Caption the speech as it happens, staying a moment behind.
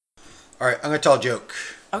All right, I'm going to tell a joke.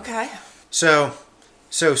 Okay. So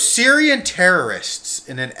Syrian terrorists,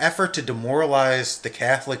 in an effort to demoralize the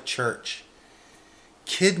Catholic Church,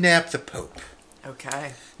 kidnap the Pope.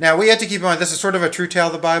 Okay. Now, we have to keep in mind, this is sort of a true tale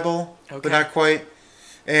of the Bible, Okay. but not quite.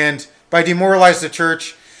 And by demoralize the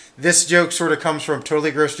church, this joke sort of comes from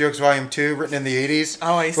Totally Gross Jokes Volume 2, written in the 80s.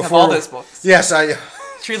 Oh, I used to have all those books. Yes,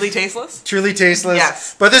 Truly Tasteless? Truly Tasteless.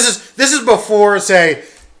 Yes. But this is before, say,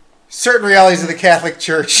 certain realities of the Catholic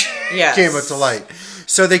Church Yes. came to light.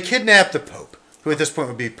 So they kidnapped the Pope, who at this point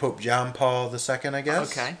would be Pope John Paul II, I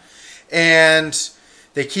guess. Okay. And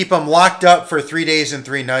they keep him locked up for 3 days and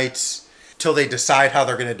 3 nights till they decide how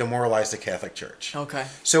they're going to demoralize the Catholic Church. Okay.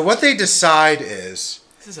 So what they decide is...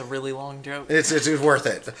 This is a really long joke. It's worth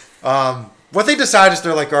it. What they decide is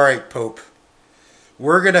they're like, all right, Pope,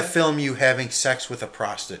 we're going to film you having sex with a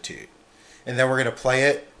prostitute. And then we're going to play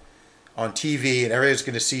it on TV, and everybody's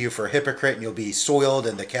going to see you for a hypocrite, and you'll be soiled,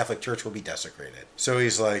 and the Catholic Church will be desecrated. So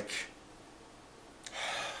he's like,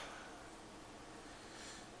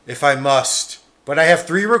 if I must, but I have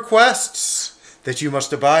 3 requests that you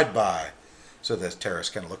must abide by. So the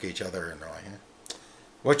terrorists kind of look at each other, and they're like,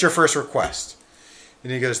 what's your first request?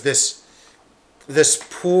 And he goes, this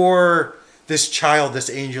child, this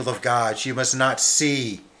angel of God, she must not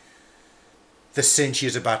see the sin she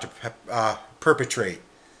is about to perpetrate.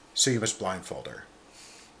 So you must blindfold her.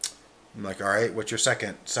 I'm like, all right, what's your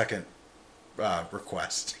second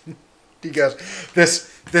request? He goes,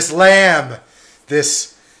 this lamb,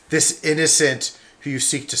 this innocent who you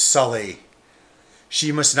seek to sully,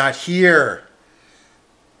 she must not hear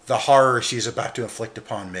the horror she is about to inflict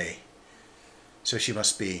upon me. So she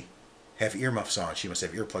must have earmuffs on. She must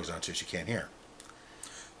have earplugs on so she can't hear.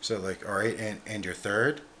 So like, all right, and your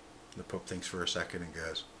third? The Pope thinks for a second and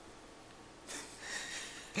goes,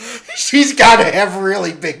 she's got to have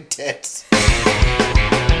really big tits.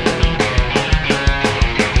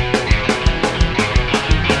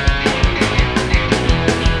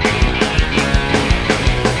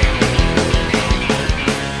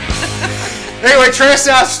 Anyway, Trash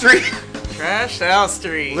South Street. Trash South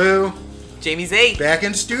Street. Lou. Jamie's 8. Back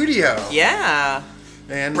in studio. Yeah.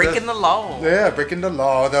 And breaking the law. Yeah, breaking the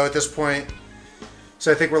law. Though at this point,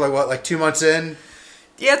 so I think we're like 2 months in?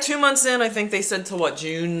 Yeah, 2 months in. I think they said to what,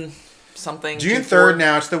 June something? June 3rd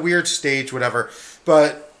now. It's the weird stage, whatever.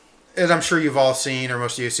 But as I'm sure you've all seen, or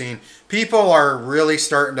most of you have seen, people are really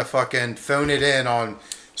starting to fucking phone it in on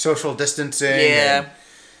social distancing and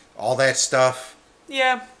all that stuff.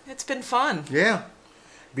 Yeah, it's been fun. Yeah.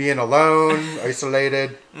 Being alone,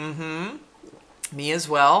 isolated. Mm-hmm. Me as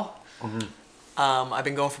well. Mm-hmm. I've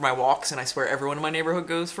been going for my walks, and I swear everyone in my neighborhood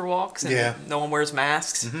goes for walks, and no one wears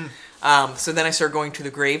masks. Mm-hmm. So then I started going to the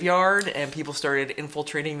graveyard, and people started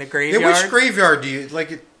infiltrating the graveyard. Yeah, which graveyard do you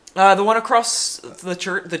like? The one across the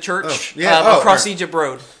church. Oh, across Egypt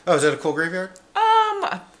Road. Oh, is that a cool graveyard?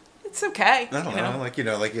 It's okay. I don't know.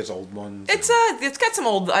 Like his old ones. It's got some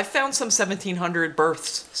old. I found some 1700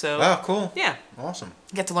 births. So. Oh, cool. Yeah. Awesome.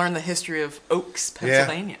 Get to learn the history of Oaks,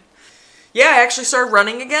 Pennsylvania. Yeah, I actually started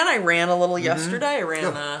running again. I ran a little yesterday. I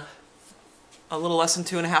ran a little less than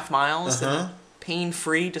 2.5 miles.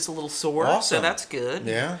 Pain-free, just a little sore. Awesome. So that's good.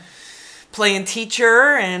 Yeah. Playing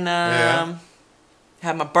teacher and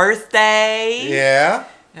had my birthday. Yeah.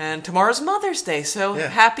 And tomorrow's Mother's Day. So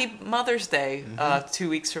happy Mother's Day 2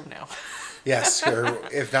 weeks from now. Yes, or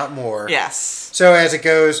if not more. Yes. So as it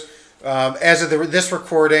goes, as of this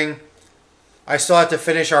recording, I still have to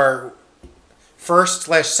finish our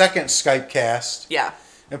first/second Skype cast. Yeah.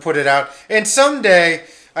 And put it out. And someday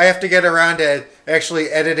I have to get around to actually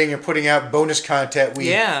editing and putting out bonus content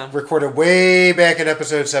we recorded way back in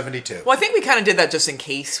episode 72. Well, I think we kind of did that just in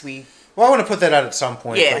case we... Well, I want to put that out at some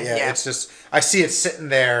point. Yeah, but it's just, I see it sitting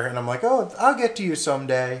there, and I'm like, oh, I'll get to you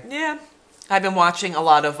someday. Yeah. I've been watching a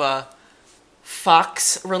lot of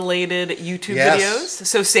Fox-related YouTube videos.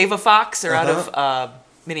 So Save a Fox, they're out of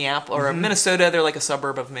Minneapolis, or Minnesota. They're like a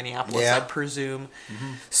suburb of Minneapolis, I presume.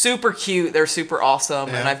 Super cute. They're super awesome,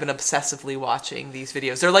 and I've been obsessively watching these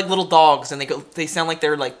videos. They're like little dogs, and they sound like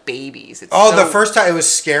they're like babies. It's the first time, it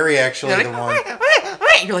was scary, actually, the one.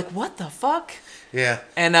 You're like, what the fuck? Yeah.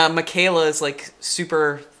 And Michaela is like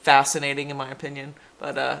super fascinating in my opinion,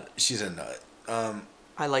 but she's a nut.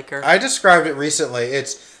 I like her. I described it recently.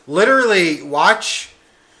 It's literally watch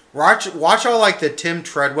all like the Tim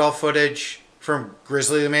Treadwell footage from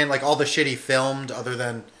Grizzly the Man, like all the shit he filmed other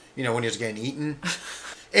than, when he was getting eaten.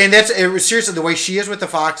 And seriously, the way she is with the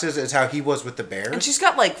foxes is how he was with the bears. And she's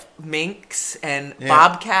got like minks and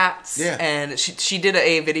bobcats. Yeah. And she did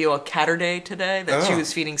a video of Catterday today that she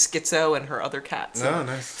was feeding Schizo and her other cats. Oh,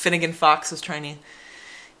 nice. Finnegan Fox was trying to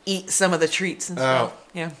eat some of the treats and stuff.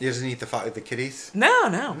 Yeah. He doesn't eat the kitties?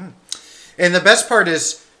 No. And the best part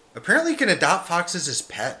is, apparently you can adopt foxes as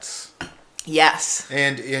pets. Yes.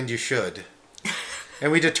 And you should.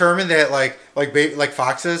 And we determined that like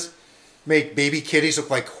foxes make baby kitties look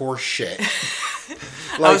like horse shit.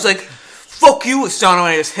 I was like, fuck you, Stano, and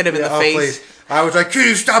I just hit him in the face. Please. I was like,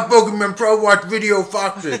 kitty, stop bugging me, I'm trying to watch video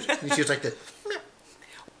foxes. And she was like this.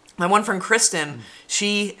 My one friend Kristen,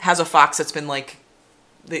 she has a fox that's been like,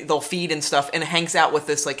 they'll feed and stuff, and it hangs out with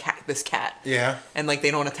this this cat. Yeah. And like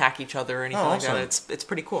they don't attack each other or anything like that. It's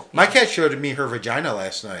pretty cool. My cat showed me her vagina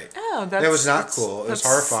last night. Oh, that was not cool. It was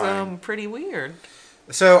horrifying. Pretty weird.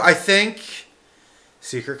 So I think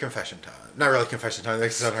secret confession time. Not really confession time.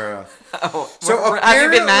 This is on her own. Oh, so have you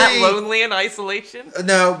been that lonely in isolation?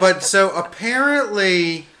 No, but so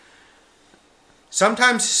apparently,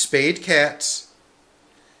 sometimes spayed cats,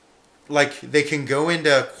 like they can go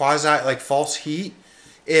into false heat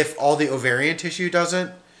if all the ovarian tissue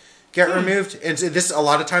doesn't get removed, and so this a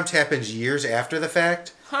lot of times happens years after the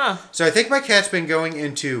fact. Huh. So I think my cat's been going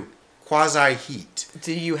into quasi heat.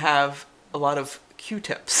 Do you have a lot of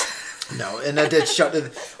Q-tips? No, and that did shut.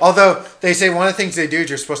 Although they say one of the things they do is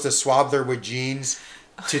you're supposed to swab their vagines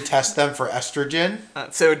to test them for estrogen.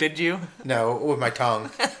 So did you? No, with my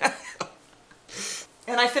tongue.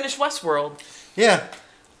 And I finished Westworld. Yeah.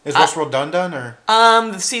 Is Westworld done or?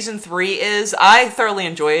 The season 3 is. I thoroughly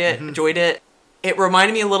enjoyed it. It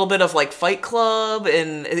reminded me a little bit of like Fight Club,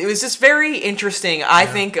 and it was just very interesting. I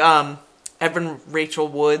think Evan Rachel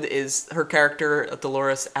Wood is her character.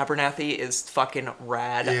 Dolores Abernathy is fucking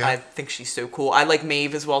rad. Yeah. I think she's so cool. I like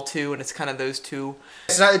Maeve as well too, and it's kind of those two.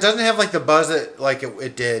 It doesn't have like the buzz that like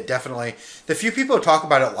it did. Definitely, the few people who talk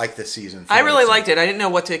about it like this season. I really liked it. I didn't know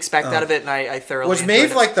what to expect out of it, and I thoroughly was enjoyed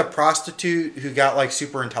Maeve it. like the prostitute who got like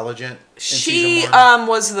super intelligent. She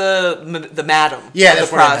was the madam. Yeah,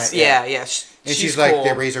 that's what I meant, Yeah. And she's cool. like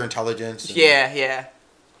they raise her intelligence. And, Yeah.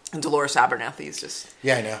 And Dolores Abernathy is just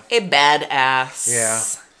I know, a badass. Yeah.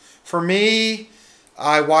 For me,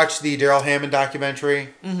 I watched the Daryl Hammond documentary.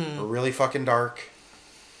 Mm-hmm. Really fucking dark.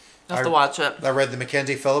 I'll have to watch it. I read the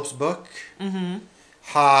Mackenzie Phillips book. Mm-hmm.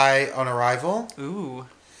 High on Arrival. Ooh.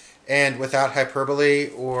 And without hyperbole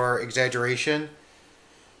or exaggeration,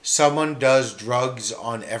 someone does drugs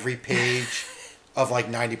on every page of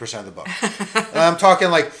like 90% of the book. I'm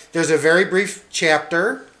talking like there's a very brief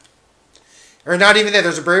chapter. Or not even that.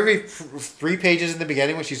 There's a very 3 pages in the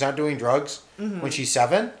beginning when she's not doing drugs, when she's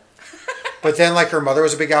 7. But then, like, her mother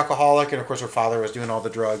was a big alcoholic, and of course her father was doing all the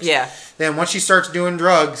drugs. Yeah. Then once she starts doing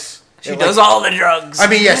drugs... She does all the drugs. I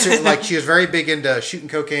mean, yes, like, she was very big into shooting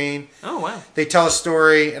cocaine. Oh, wow. They tell a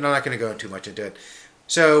story, and I'm not going to go too much into it.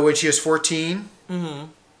 So, when she was 14,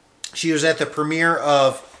 she was at the premiere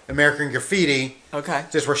of American Graffiti. Okay.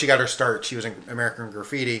 This is where she got her start. She was in American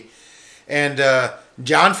Graffiti. And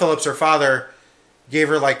John Phillips, her father, gave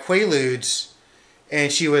her like Quaaludes, and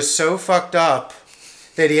she was so fucked up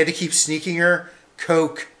that he had to keep sneaking her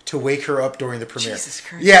coke to wake her up during the premiere. Jesus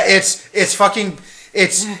Christ. Yeah, it's fucking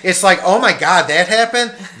it's like, oh my god, that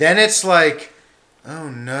happened. Then it's like, oh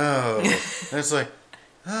no. And it's like,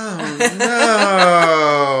 oh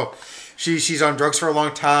no. She's on drugs for a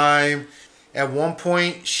long time. At one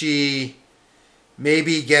point, she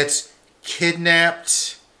maybe gets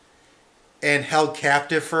kidnapped and held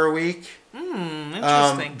captive for a week.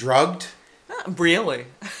 Interesting. Drugged. Really?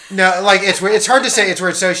 No, like it's weird. It's hard to say. It's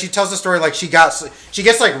weird. So she tells the story like she gets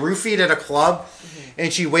like roofied at a club,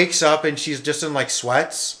 and she wakes up and she's just in like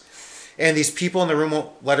sweats, and these people in the room won't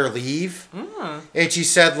let her leave. And she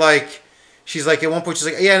said like she's like at one point she's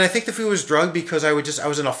like, yeah, and I think the food was drugged because I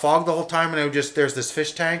was in a fog the whole time, and there's this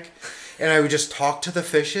fish tank, and I would just talk to the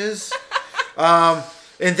fishes. And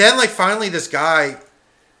then like finally this guy.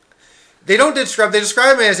 They describe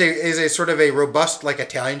him as a sort of a robust like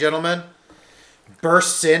Italian gentleman,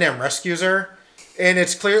 bursts in and rescues her, and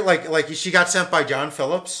it's clear like she got sent by John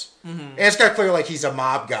Phillips, and it's got clear like he's a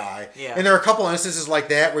mob guy. Yeah. And there are a couple instances like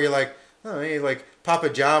that where you're like, oh, hey, like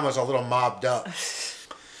Papa John was a little mobbed up.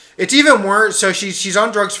 It's even worse. So she's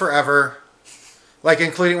on drugs forever, like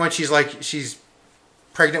including when she's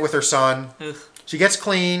pregnant with her son. Ugh. She gets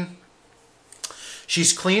clean.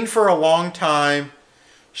 She's clean for a long time.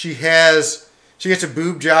 She gets a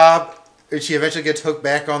boob job, and she eventually gets hooked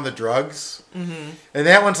back on the drugs. Mm-hmm. And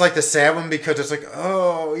that one's like the sad one because it's like,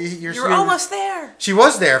 oh, you're almost there. She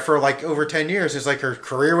was there for like over 10 years. It's like her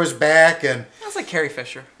career was back, and That's like Carrie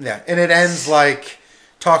Fisher. Yeah, and it ends like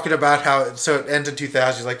talking about how. So it ends in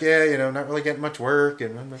 2000. She's like, yeah, not really getting much work,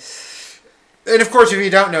 and of course, if you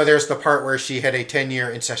don't know, there's the part where she had a 10-year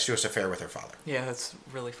incestuous affair with her father. Yeah, that's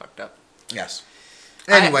really fucked up. Yes.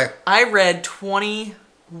 Anyway, I read 20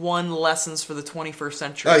 1 Lessons for the 21st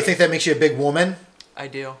Century. Oh, you think that makes you a big woman? I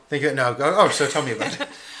do. So tell me about it.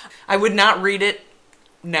 I would not read it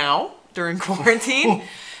now during quarantine.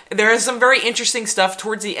 There is some very interesting stuff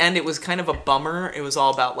towards the end. It was kind of a bummer. It was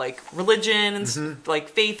all about like religion and like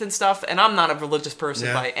faith and stuff. And I'm not a religious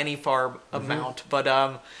person by any far amount, but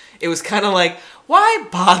it was kind of like, why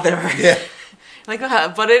bother? Yeah. Like,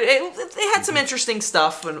 but it had some interesting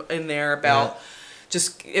stuff in there about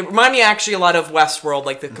just, it reminded me actually a lot of Westworld,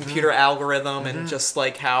 like the computer algorithm and just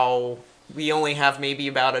like how we only have maybe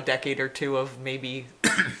about a decade or two of maybe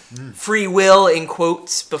free will in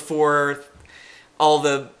quotes before all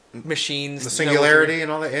the machines. The singularity and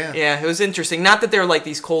all that, Yeah, it was interesting. Not that they're like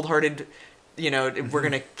these cold-hearted, we're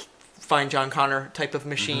going to find John Connor type of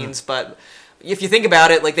machines, but if you think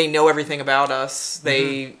about it, like they know everything about us.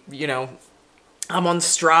 They, I'm on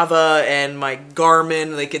Strava and my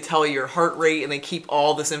Garmin, they could tell your heart rate and they keep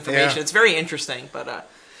all this information. Yeah. It's very interesting, but...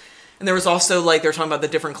 And there was also, like, they're talking about the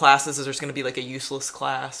different classes. There's going to be, like, a useless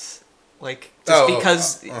class. Like, just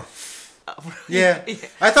because... Yeah.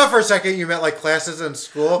 I thought for a second you meant, like, classes in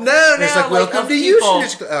school. No, it's like, welcome to people,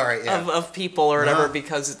 all right, yeah. Of people or whatever,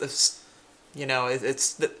 because, it's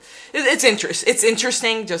it's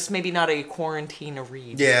interesting, just maybe not a quarantine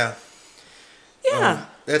read. Yeah. Yeah.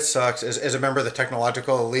 That sucks. As a member of the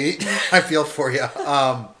technological elite, I feel for you.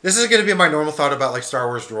 This is going to be my normal thought about, like, Star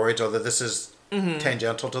Wars droids, although this is...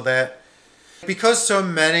 tangential to that. Because so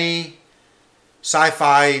many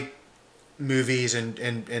sci-fi movies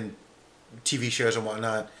and TV shows and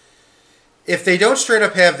whatnot, if they don't straight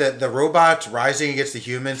up have the robots rising against the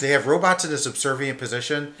humans, they have robots in a subservient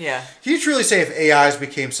position. Yeah. Can you truly say if AIs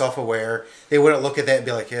became self-aware, they wouldn't look at that and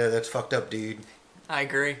be like, yeah, that's fucked up, dude? I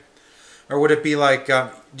agree. Or would it be like,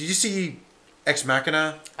 did you see Ex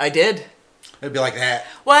Machina? I did. It'd be like that.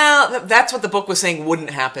 Well, that's what the book was saying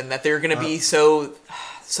wouldn't happen. That they're going to be so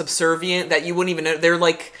subservient that you wouldn't even know. They're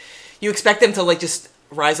like, you expect them to like just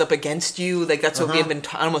rise up against you. Like that's what we have been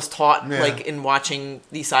almost taught, like in watching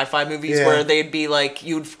these sci-fi movies, where they'd be like,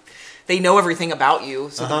 they know everything about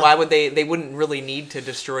you. So then why would they wouldn't really need to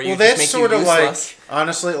destroy you. Well, that's just make sort you of like, useless.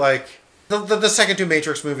 honestly, like the second 2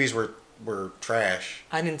 Matrix movies were trash.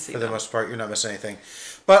 I didn't see for them. the most part. You're not missing anything.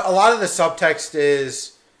 But a lot of the subtext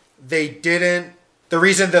is they didn't. The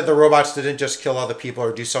reason that the robots didn't just kill all the people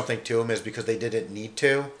or do something to them is because they didn't need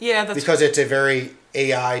to. Yeah, that's because it's a very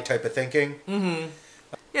AI type of thinking. Mm-hmm.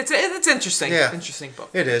 It's interesting. Yeah. Interesting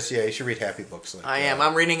book. It is. Yeah, you should read happy books. Like I am.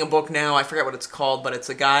 I'm reading a book now. I forget what it's called, but it's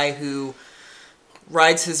a guy who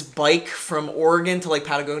rides his bike from Oregon to like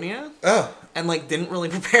Patagonia. Oh. And like didn't really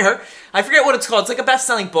prepare. I forget what it's called. It's like a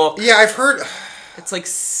best-selling book. Yeah, I've heard. It's like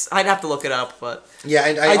I'd have to look it up, but yeah,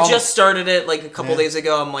 I just started it like a couple days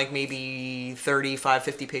ago. I'm like maybe 35,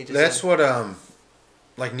 50 pages. That's what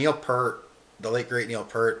like Neil Peart, the late great Neil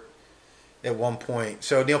Peart, at one point.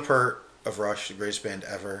 So Neil Peart of Rush, the greatest band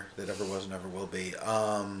ever that ever was and ever will be.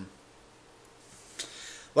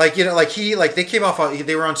 Like they came off.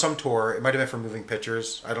 They were on some tour. It might have been for Moving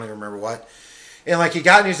Pictures. I don't even remember what. And like he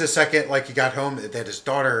got news the second like he got home that his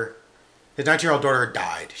daughter. His 19-year-old daughter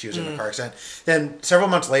died. She was in a car accident. Then several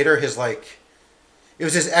months later, it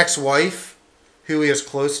was his ex-wife, who he was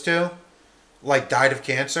close to, like died of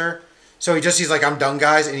cancer. So he's like, I'm done,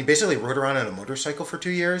 guys, and he basically rode around on a motorcycle for 2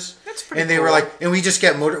 years. That's pretty. And they were like, and we just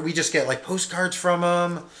get like postcards from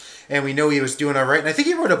him, and we know he was doing all right. And I think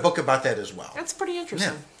he wrote a book about that as well. That's pretty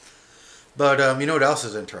interesting. Yeah. But you know what else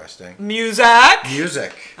is interesting?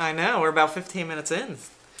 Music. I know. We're about 15 minutes in.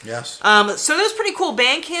 Yes. So that was pretty cool.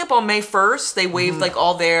 Bandcamp on May 1st, they waived like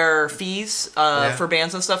all their fees for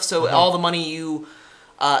bands and stuff. So all the money you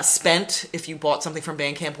spent if you bought something from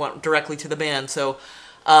Bandcamp went directly to the band. So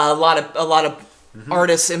a lot of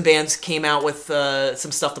artists and bands came out with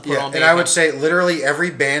some stuff to put on Bandcamp. And I would say literally every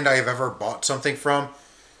band I have ever bought something from,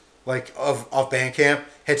 like of Bandcamp,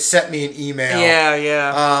 had sent me an email.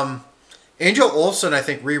 Yeah. Angel Olsen, I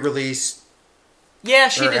think, re-released. Yeah,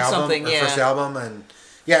 she did something. Her first album, and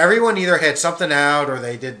yeah, everyone either had something out or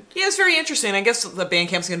they did. Yeah, it's very interesting. I guess the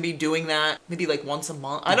Bandcamp's going to be doing that maybe like once a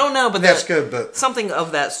month. I don't know, but that's good. But something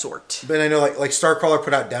of that sort. But I know like Starcrawler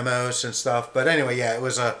put out demos and stuff. But anyway, yeah, it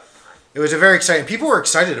was a very exciting. People were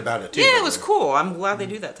excited about it too. Yeah, it was cool. I'm glad they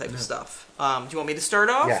do that type of stuff. Do you want me to start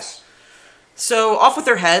off? Yes. So Off With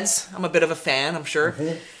Their Heads. I'm a bit of a fan. I'm sure.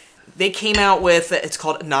 They came out with it's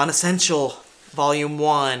called Non-Essential. Volume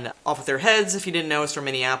 1, Off With Their Heads. If you didn't know, it's from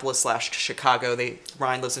Minneapolis/Chicago.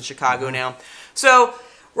 Ryan lives in Chicago now. So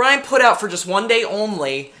Ryan put out for just one day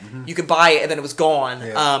only. You could buy it and then it was gone.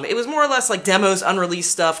 Yeah. It was more or less like demos,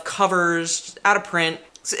 unreleased stuff, covers, out of print.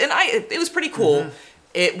 So, and it was pretty cool.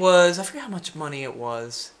 It was, I forget how much money it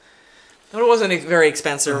was. But it wasn't very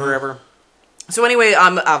expensive or whatever. So anyway,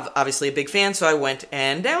 I'm obviously a big fan, so I went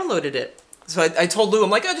and downloaded it. So I told Lou, I'm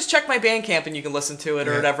like, oh, just check my Bandcamp and you can listen to it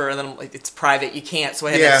or whatever. And then I'm like, it's private, you can't. So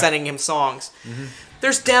I ended up sending him songs.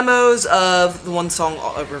 There's demos of the one song,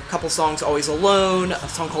 or a couple songs, Always Alone, a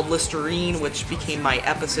song called Listerine, which became my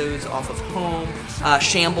episodes off of Home,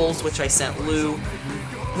 Shambles, which I sent Lou.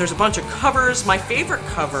 There's a bunch of covers. My favorite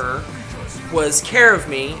cover was Care of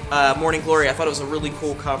Me, Morning Glory. I thought it was a really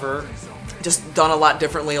cool cover. Just done a lot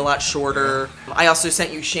differently, a lot shorter. I also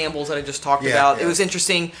sent you Shambles that I just talked about. Yeah. It was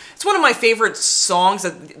interesting. It's one of my favorite songs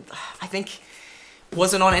that I think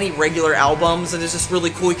wasn't on any regular albums, and it's just really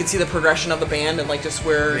cool. You can see the progression of the band and like just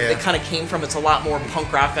where it kind of came from. It's a lot more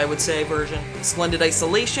punk rock, I would say, version. Splendid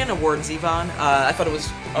Isolation of Warren Zevon. I thought it was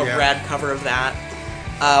a rad cover of that.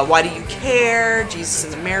 Why Do You Care? Jesus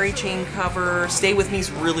and the Mary Chain cover. Stay With Me's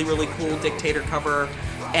really, really cool Dictator cover.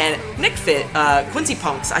 And Nick Fit, Quincy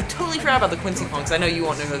Punks. I totally forgot about the Quincy Punks. I know you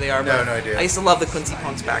won't know who they are, but no idea. I used to love the Quincy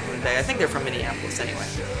Punks back in the day. I think they're from Minneapolis anyway.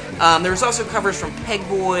 There was also covers from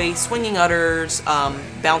Pegboy, Swinging Utters,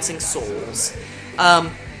 Bouncing Souls.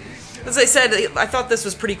 As I said, I thought this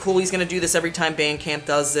was pretty cool. He's going to do this every time Bandcamp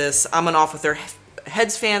does this. I'm an Off With Their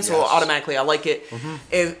Heads fan, so automatically I like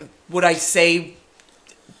it. Would I say,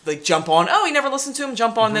 like, jump on, oh, you never listened to him,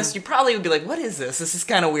 jump on this? You probably would be like, what is this? This is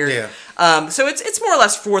kind of weird. Yeah. So it's more or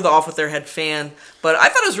less for the Off With Their Head fan, but I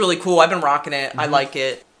thought it was really cool. I've been rocking it. I like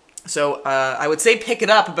it. So I would say pick it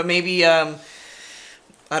up, but maybe,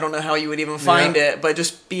 I don't know how you would even find it, but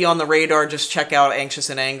just be on the radar. Just check out Anxious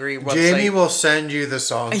and Angry website. Jamie will send you the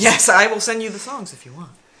songs. Yes, I will send you the songs if you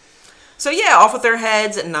want. So yeah, Off With Their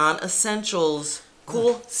Heads, non-essentials.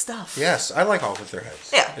 Cool stuff. Yes, I like Off With Their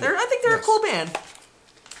Heads. Yeah, I think they're a cool band.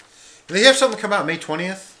 They have something come out May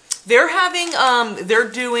 20th? They're having, they're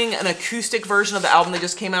doing an acoustic version of the album they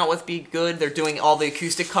just came out with, Be Good. They're doing all the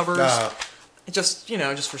acoustic covers. Just,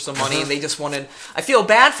 just for some money. And they just wanted, I feel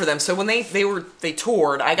bad for them. So when they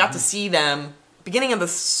toured, I got to see them beginning of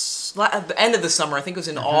at the end of the summer. I think it was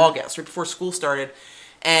in August, right before school started.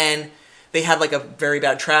 And they had like a very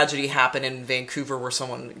bad tragedy happen in Vancouver where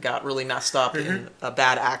someone got really messed up in a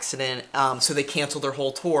bad accident. So they canceled their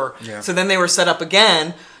whole tour. Yeah. So then they were set up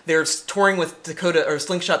again. They're touring with Dakota or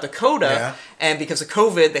Slingshot Dakota, and because of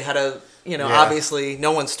COVID, they had obviously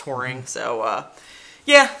no one's touring. So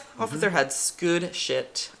Off With Their Heads, good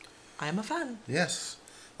shit. I am a fan. Yes.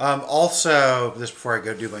 Also, just before I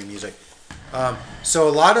go do my music, so a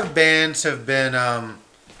lot of bands have been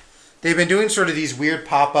they've been doing sort of these weird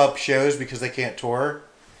pop-up shows because they can't tour,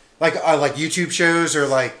 like YouTube shows or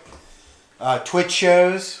like Twitch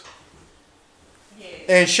shows.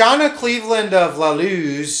 And Shauna Cleveland of La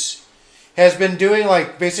Luz has been doing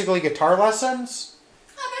like basically guitar lessons.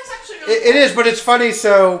 Oh, that's actually really cool. It is, but it's funny.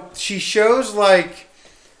 So she shows like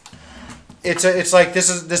it's like this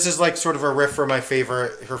is like sort of a riff for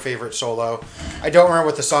her favorite solo. I don't remember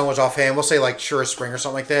what the song was offhand. We'll say like Sure as Spring or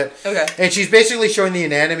something like that. Okay. And she's basically showing the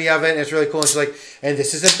anatomy of it, and it's really cool. And she's like, and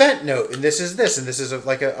this is a bent note, and this is this, and this is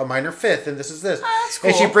like a minor fifth, and this is this. Oh, that's cool.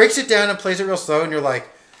 And she breaks it down and plays it real slow, and you're like,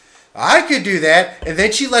 I could do that. And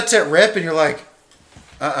then she lets it rip, and you're like,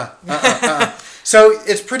 So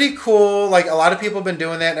it's pretty cool. Like, a lot of people have been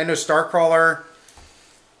doing that. I know Starcrawler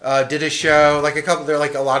did a show. Like,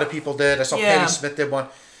 a lot of people did. I saw Patti Smith did one.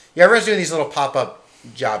 Yeah, everyone's doing these little pop-up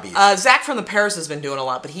jobbies. Zach from the Paris has been doing a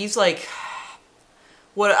lot, but he's like...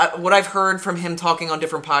 What I've heard from him talking on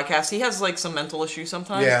different podcasts, he has like some mental issues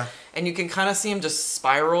sometimes. Yeah. And you can kind of see him just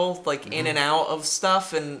spiral like in and out of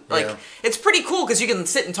stuff, and like it's pretty cool because you can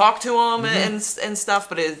sit and talk to him and stuff.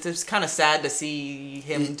 But it's kind of sad to see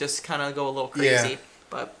him just kind of go a little crazy. Yeah.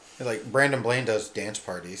 But like Brandon Blaine does dance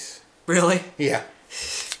parties. Really? Yeah.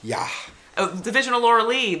 Yeah. Division of Laura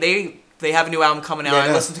Lee, they have a new album coming out.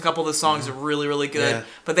 I listened to a couple of the songs; they're really, really good. Yeah.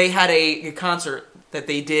 But they had a concert that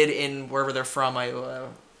they did in wherever they're from,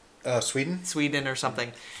 Sweden or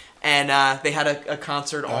something, and they had a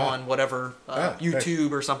concert on whatever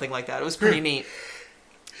YouTube or something like that. It was pretty neat.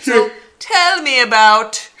 So tell me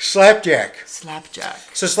about Slapjack. Slapjack.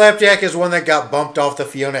 So Slapjack is one that got bumped off the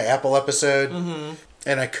Fiona Apple episode,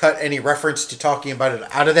 and I cut any reference to talking about it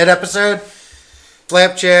out of that episode.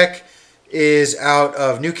 Slapjack is out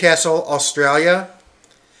of Newcastle, Australia.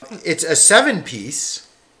 It's a 7-piece.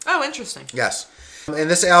 Oh, interesting. Yes.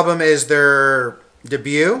 And this album is their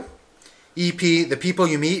debut EP, The People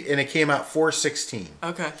You Meet, and it came out 4/16.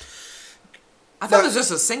 Okay. I thought it was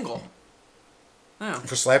just a single. Oh.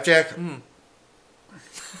 For Slapjack?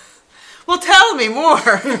 Well, tell me more.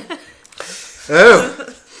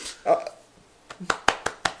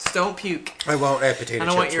 Just don't puke. I won't. I have potato chips. I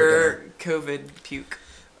don't want your COVID puke.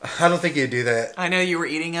 I don't think you'd do that. I know you were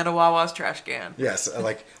eating at a Wawa's trash can. Yes,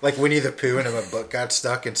 like Winnie the Pooh and a book got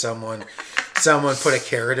stuck and someone put a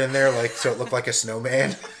carrot in there like so it looked like a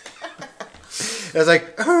snowman. I was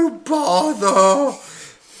like, oh bother.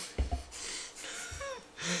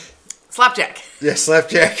 Slapjack. Yeah,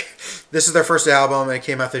 Slapjack. This is their first album and it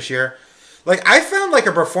came out this year. Like I found like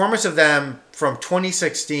a performance of them from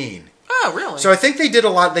 2016. Oh, really? So I think they did a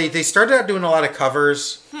lot. They started out doing a lot of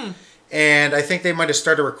covers. And I think they might have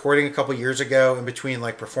started recording a couple years ago in between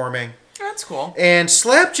like performing. That's cool. And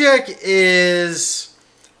Slapjack it's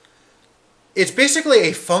basically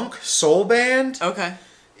a funk soul band. Okay.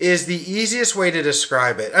 Is the easiest way to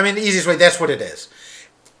describe it. I mean, the easiest way, that's what it is.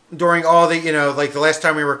 During all the, like the last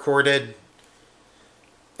time we recorded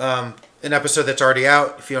an episode that's already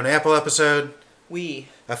out, Fiona Apple episode.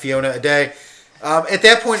 A Fiona a day. At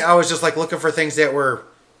that point, I was just like looking for things that were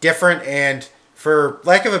different and, for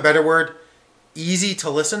lack of a better word, easy to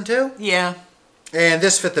listen to. Yeah. And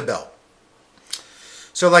this fit the bill.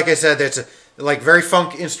 So like I said, it's like very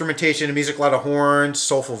funk instrumentation and music, a lot of horns,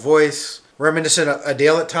 soulful voice, reminiscent of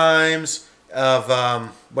Adele at times,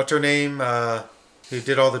 of what's her name, who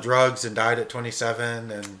did all the drugs and died at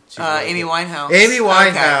 27, and Amy Winehouse. Amy Winehouse.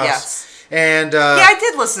 Okay, yes. And yeah, I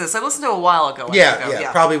did listen to this. I listened to it a while ago.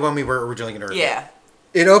 Yeah, probably when we were originally going to review. Yeah.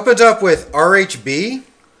 It opens up with RHB,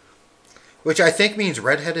 which I think means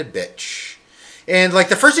redheaded bitch. And like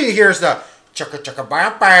the first thing you hear is the chugga chugga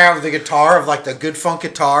bam bam, the guitar of like the good funk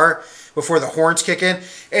guitar before the horns kick in.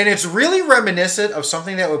 And it's really reminiscent of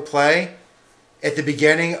something that would play at the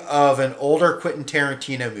beginning of an older Quentin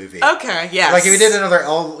Tarantino movie. Okay, yes. Like if he did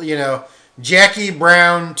another, Jackie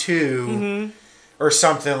Brown 2 or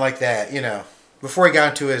something like that, before he got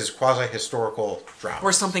into his quasi-historical drama.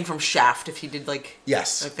 Or something from Shaft, if he did,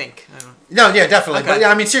 Yes. I think. I don't know. No, yeah, definitely. Okay. But,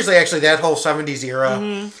 I mean, seriously, actually, that whole 70s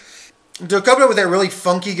era. To come up with that really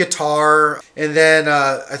funky guitar, and then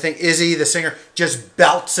I think Izzy, the singer, just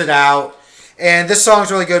belts it out. And this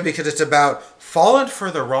song's really good because it's about falling for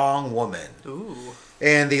the wrong woman. Ooh.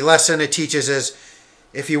 And the lesson it teaches is,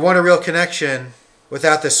 if you want a real connection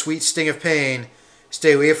without the sweet sting of pain,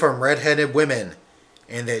 stay away from redheaded women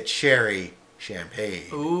and that cherry champagne.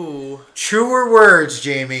 Ooh. Truer words,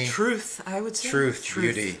 Jamie. Truth, I would say. Truth.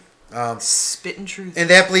 Beauty. Spitting truth. And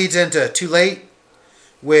that bleeds into Too Late,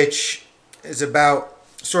 which is about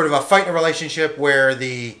sort of a fight in a relationship where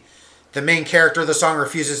the main character of the song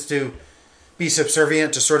refuses to be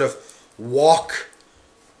subservient, to sort of walk,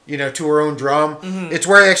 to her own drum. It's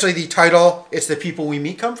where actually the title, It's the People We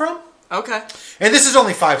Meet, come from. Okay. And this is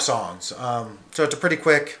only 5 songs, so it's a pretty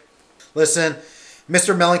quick listen.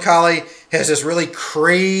 Mr. Melancholy has this really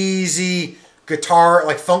crazy guitar,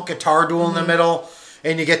 like funk guitar duel in the middle,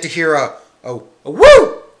 and you get to hear a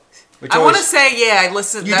woo! I want to say, I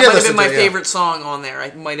listened. That might have been my favorite song on there.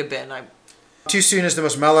 It might have been. Too Soon is the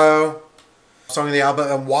most mellow song of the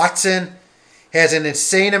album. And Watson has an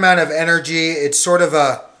insane amount of energy. It's sort of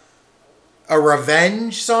a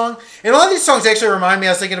revenge song. And a lot of these songs actually remind me,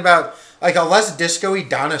 I was thinking about like a less disco-y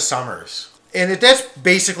Donna Summers. And that's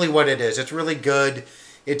basically what it is. It's really good.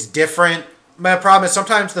 It's different. My problem is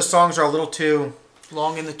sometimes the songs are a little too...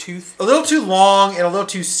 long in the tooth? A little too long and a little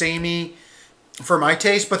too samey for my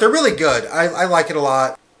taste, but they're really good. I like it a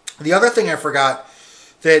lot. The other thing I forgot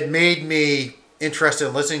that made me interested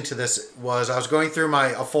in listening to this was I was going through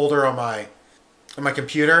a folder on my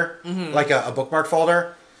computer, like a bookmark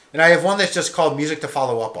folder, and I have one that's just called Music to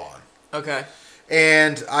Follow Up On. Okay.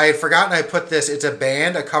 And I had forgotten I put this. It's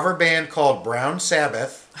a cover band called Brown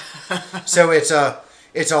Sabbath. So it's a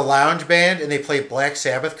lounge band, and they play Black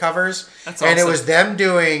Sabbath covers. That's awesome. And it was them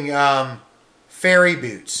doing Fairy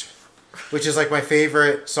Boots, which is like my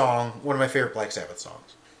favorite song, one of my favorite Black Sabbath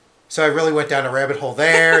songs. So I really went down a rabbit hole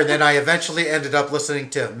there, and then I eventually ended up listening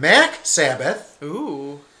to Mac Sabbath.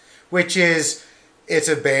 Ooh. Which is, it's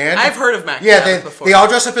a band. I've heard of Mac Sabbath before. They all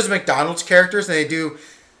dress up as McDonald's characters, and they do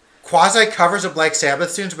quasi covers of Black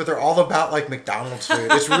Sabbath tunes, but they're all about like McDonald's food.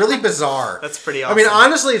 It's really bizarre. That's pretty awesome. I mean,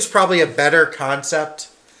 honestly, it's probably a better concept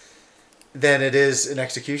than it is in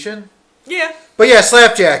execution. Yeah. But yeah,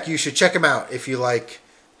 Slapjack, you should check them out if you like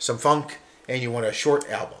some funk and you want a short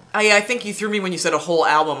album. I think you threw me when you said a whole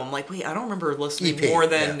album. I'm like, wait, I don't remember listening EP, more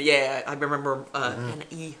than I remember an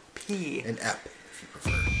EP. An EP, if you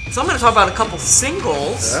prefer. So I'm going to talk about a couple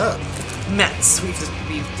singles. Oh. Mets.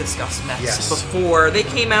 We've discussed Mets before. They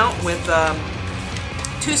came out with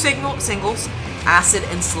 2 singles, Acid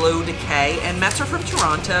and Slow Decay. And Mets are from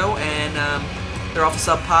Toronto, and they're off of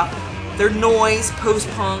Sub Pop. They're noise,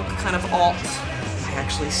 post-punk, kind of alt. I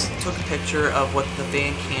actually took a picture of what the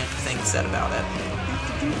Bandcamp thing said about it.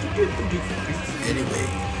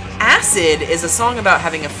 Acid is a song about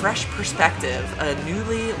having a fresh perspective, a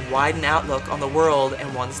newly widened outlook on the world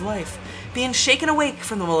and one's life, being shaken awake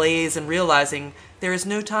from the malaise and realizing there is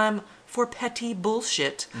no time for petty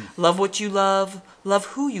bullshit. Love what you love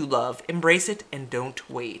who you love, embrace it, and don't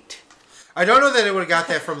wait. I don't know that it would have got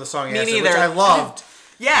that from the song Me Acid, neither. which I loved.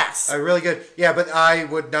 Yes. Really good. Yeah, but I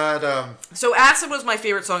would not... So Acid was my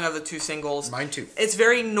favorite song of the two singles. Mine too. It's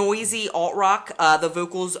very noisy alt-rock. The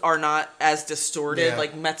vocals are not as distorted. Yeah.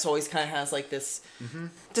 Like Metz always kind of has like this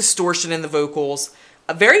distortion in the vocals.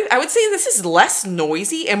 I would say this is less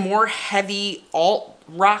noisy and more heavy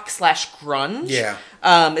alt-rock / grunge. Yeah.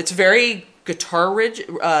 It's very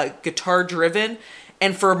guitar driven.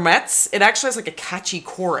 And for Metz, it actually has like a catchy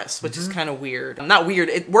chorus, which is kind of weird. Not weird.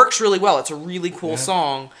 It works really well. It's a really cool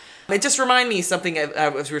song. It just reminded me of something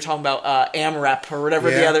as we were talking about AMREP or whatever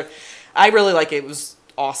the other. I really like it. It was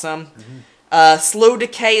awesome. Slow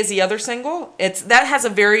Decay is the other single. That has a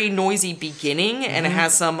very noisy beginning and it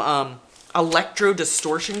has some electro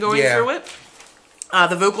distortion going through it.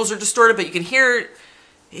 The vocals are distorted, but you can hear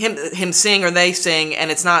him sing or they sing, and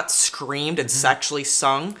it's not screamed. It's actually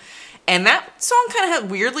sung. And that song kind of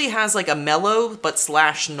weirdly has like a mellow but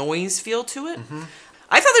 / noise feel to it.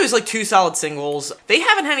 I thought there was like 2 solid singles. They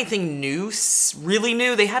haven't had anything new, really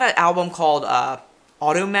new. They had an album called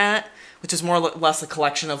Automat, which is more or less a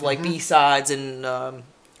collection of like B-sides and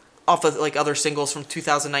off of like other singles from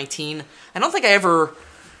 2019. I don't think I ever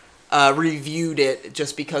reviewed it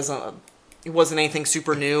just because it wasn't anything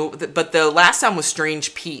super new. But the last time was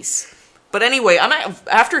Strange Peace. But anyway,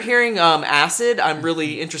 after hearing Acid, I'm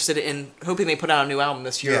really interested in hoping they put out a new album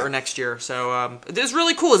this year or next year. So it's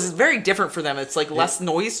really cool. It's very different for them. It's like less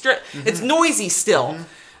noise. It's noisy still.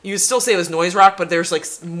 You would still say it was noise rock, but there's like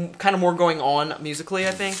kind of more going on musically,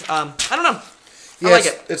 I think. I don't know. I like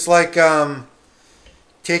it. It's like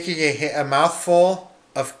taking a mouthful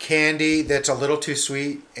of candy that's a little too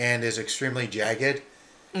sweet and is extremely jagged.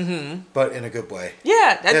 But in a good way.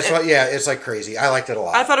 Yeah. It's like crazy. I liked it a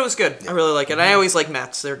lot. I thought it was good. Yeah. I really like it. I always like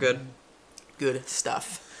Metz. They're good. Good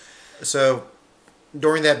stuff. So,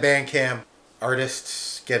 during that Bandcamp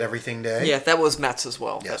Artists Get Everything Day. Yeah, that was Metz as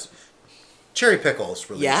well. Yes. Cherry Pickles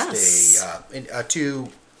released an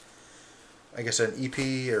EP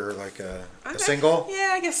or like a single.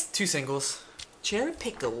 Yeah, I guess 2 singles. Cherry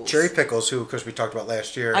Pickles. Cherry Pickles, who, of course, we talked about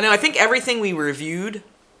last year. I know. I think everything we reviewed,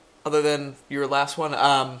 other than your last one,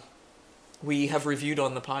 we have reviewed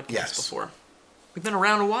on the podcast before. We've been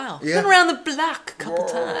around a while. Yeah. We've been around the block a couple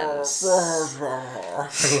times.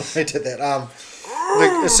 I did that.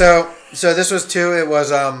 So this was 2. It was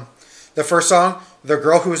the first song, The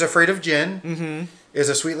Girl Who Was Afraid of Gin, is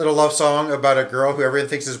a sweet little love song about a girl who everyone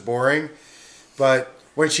thinks is boring, but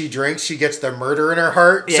when she drinks, she gets the murder in her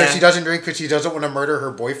heart. Yeah. So she doesn't drink because she doesn't want to murder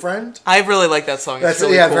her boyfriend. I really like that song. It's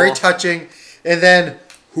really cool. Very touching. And then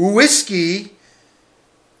Whiskey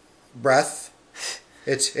Breath.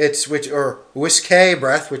 It's Whiskey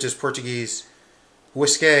Breath, which is Portuguese.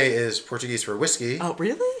 Whiskey is Portuguese for whiskey. Oh,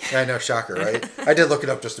 really? I know, shocker, right? I did look it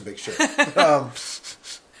up just to make sure.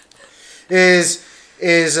 Is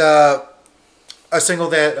a single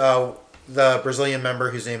that the Brazilian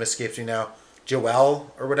member whose name escapes me now,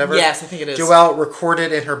 Joelle or whatever. Yes, I think it is. Joelle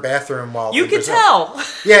recorded in her bathroom while you can tell.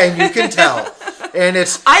 Yeah, and you can tell. And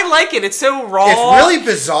I like it. It's so raw. It's really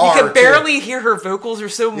bizarre. You can barely hear her vocals are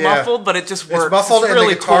so muffled, but it just works. It's muffled it's really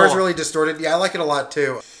and the guitar is cool. really distorted. Yeah, I like it a lot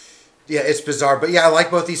too. Yeah, it's bizarre, but yeah, I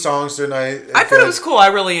like both these songs. They're nice. I thought it was cool. I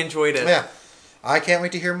really enjoyed it. Yeah, I can't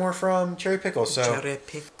wait to hear more from Cherry Pickles. So Cherry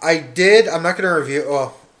Pickles. I'm not going to review.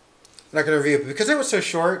 Well, I'm not going to review it because it was so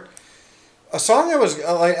short. A song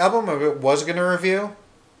album I was going to review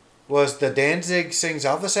was the Danzig Sings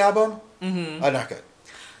Elvis album. Not good.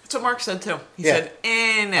 That's what Mark said too. He said,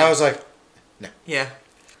 no. I was like, no. Yeah.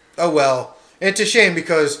 Oh well. It's a shame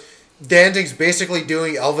because Danzig's basically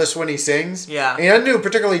doing Elvis when he sings. Yeah. And he doesn't do a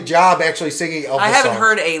particularly job actually singing Elvis I haven't songs.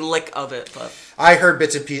 heard a lick of it, but I heard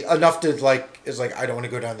bits and pieces enough to I don't want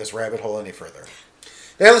to go down this rabbit hole any further.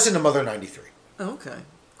 I listened to Mother 93. Okay.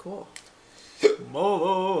 Cool.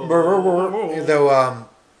 Though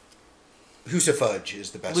Lucifudge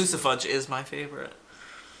is the best. Lucifudge is my favorite.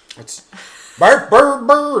 It's and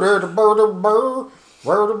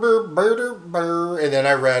then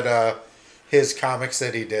I read his comics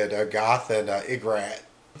that he did, Goth and Igrat.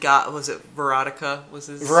 Was it Verotica?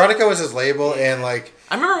 Verotica was his label, and I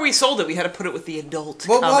remember we sold it. We had to put it with the adult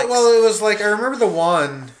comics. Well, it was I remember the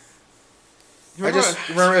one. I just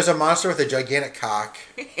remember it was a monster with a gigantic cock.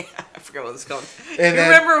 Yeah, I forgot what it's called. And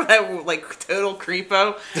remember that total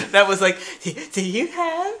creepo that was do you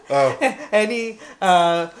have any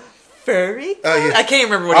furry? Oh, yeah. I can't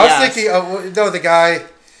remember what he asked. Thinking, the guy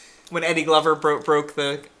when Eddie Glover broke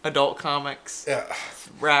the adult comics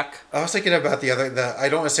rack. I was thinking about I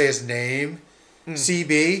don't want to say his name,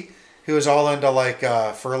 CB, who was all into like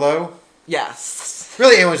Furlough. Yes.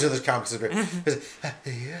 Really, anyone's in this comics is great.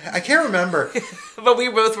 I can't remember. But we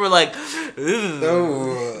both were like,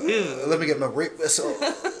 let me get my rape whistle.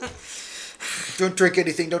 Don't drink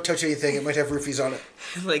anything, don't touch anything. It might have roofies on it.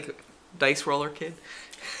 Like Dice Roller Kid.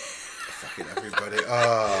 Fucking everybody.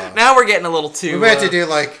 Now we're getting a little too... We had to do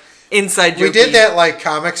like... Inside jokey. We did that like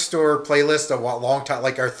comic store playlist a long time,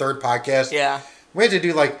 like our third podcast. Yeah. We had to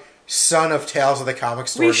do like Son of Tales of the Comic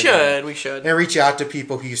Store. We should. And reach out to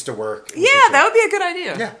people who used to work. Yeah, that would be a good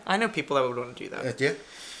idea. Yeah. I know people that would want to do that. Yeah.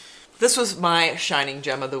 This was my shining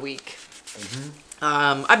gem of the week.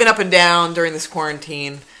 I've been up and down during this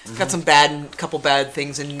quarantine. Got some couple bad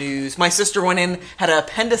things in news. My sister went in, had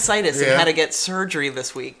appendicitis, and had to get surgery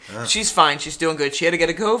this week. She's fine. She's doing good. She had to get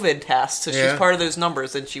a COVID test, so she's part of those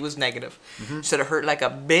numbers, and she was negative. She said it hurt like a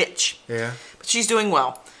bitch. Yeah. But she's doing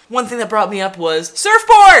well. One thing that brought me up was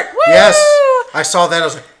Surfport! Woo! Yes! I saw that. I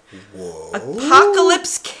was like, whoa.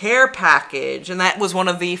 Apocalypse Care Package. And that was one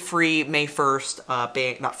of the free May 1st,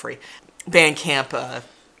 Bandcamp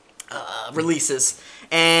releases.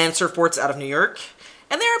 And Surfport's out of New York.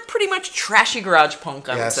 And they're pretty much trashy garage punk,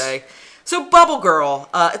 I would say. So Bubble Girl.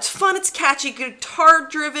 It's fun, it's catchy,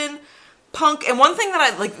 guitar-driven punk. And one thing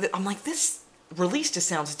that I'm like, this release just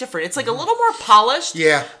sounds different. It's like a little more polished.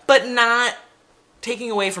 Yeah. But not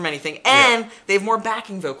taking away from anything. And they have more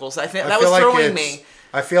backing vocals. That was throwing me.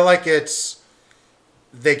 I feel like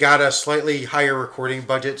they got a slightly higher recording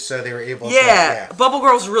budget, so they were able to... Yeah. Bubble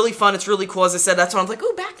Girl's really fun. It's really cool. As I said, that's why I was like,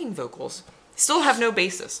 ooh, backing vocals. Still have no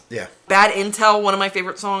basis. Yeah. Bad Intel, one of my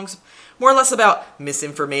favorite songs. More or less about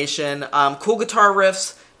misinformation. Cool guitar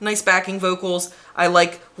riffs. Nice backing vocals. I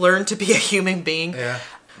like Learn to Be a Human Being. Yeah.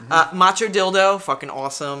 Macho Dildo, fucking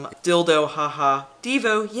awesome. Dildo, haha.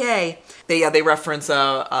 Devo, yay. They reference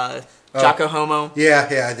Jocko Homo. Yeah,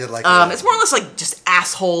 I did like that. It's more or less like just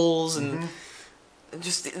assholes and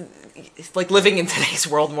just like living in today's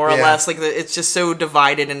world, more or less. Like it's just so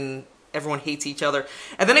divided and everyone hates each other.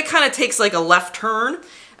 And then it kind of takes like a left turn,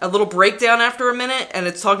 a little breakdown after a minute, and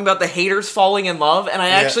it's talking about the haters falling in love. And I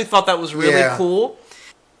actually thought that was really cool.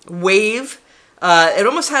 Wave. It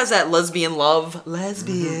almost has that lesbian love.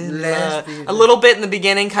 Lesbian. A little bit in the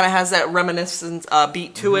beginning, kind of has that reminiscent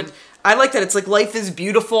beat to it. I like that it's like life is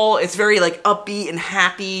beautiful. It's very like upbeat and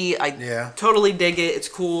happy. I totally dig it. It's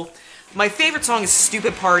cool. My favorite song is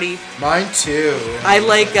Stupid Party. Mine too. I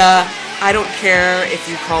like I Don't Care If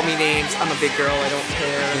You Call Me Names. I'm a Big Girl. I Don't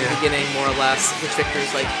Care. In the beginning, more or less. Which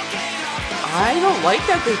Victor's like, I don't like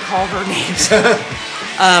that they call her names.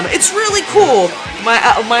 It's really cool.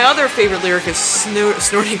 My other favorite lyric is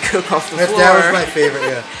snorting coke off the floor. That was my favorite,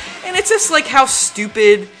 yeah. And it's just like how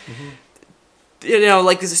stupid,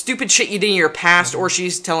 like this stupid shit you did in your past, or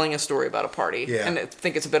she's telling a story about a party. Yeah. And I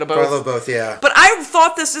think it's a bit of both. I love both, yeah. But I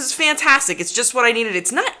thought this is fantastic. It's just what I needed.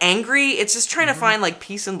 It's not angry. It's just trying to find like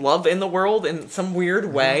peace and love in the world in some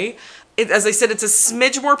weird way. As I said, it's a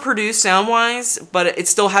smidge more produced sound-wise, but it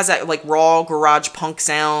still has that like raw garage punk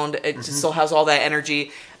sound. It just still has all that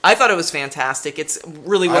energy. I thought it was fantastic. It's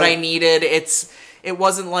really what I needed. It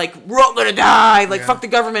wasn't like, we're all gonna die, like fuck the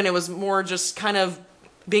government. It was more just kind of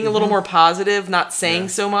being a little more positive, not saying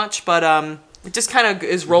so much, but it just kind of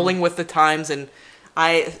is rolling with the times, and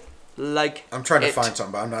I like I'm trying to find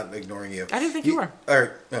something, but I'm not ignoring you. I didn't think you were.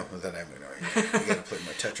 Or, no, then I'm ignoring you. I gotta play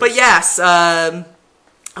my Tetris. But yes,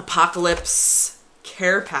 Apocalypse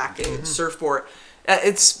Care Package, Surfboard.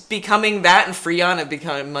 It's becoming that, and Freon have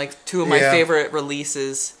become like two of my favorite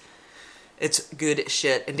releases. It's good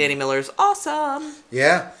shit, and Danny Miller's awesome.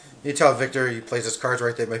 Yeah, you tell Victor he plays his cards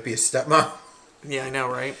right. They might be his stepmom. Yeah, I know,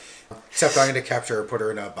 right? Except I'm going to capture her, put her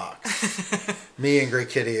in a box. Me and Great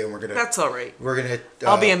Kitty, and we're gonna. That's all right. We're gonna.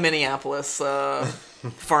 I'll be in Minneapolis,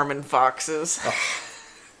 farming foxes.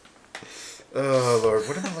 Oh Lord,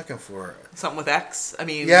 what am I looking for? Something with X. I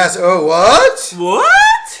mean. Yes. Oh, what?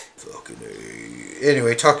 What? Fucking A.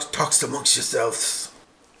 Anyway, talks amongst yourselves.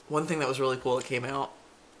 One thing that was really cool that came out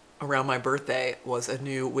around my birthday was a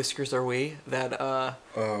new Whiskers Are We that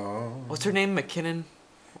what's her name? McKinnon.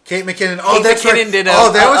 Kate McKinnon. Oh, Kate that's McKinnon right. did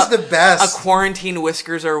that was the best. A quarantine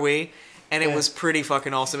Whiskers Are We. And it was pretty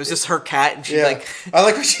fucking awesome. It was just her cat, and she like... I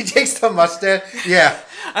like when she takes the mustache. Yeah.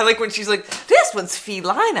 I like when she's like, this one's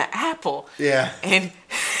Felina Apple. Yeah. And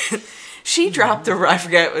she dropped I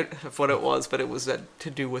forget what it was, but it was to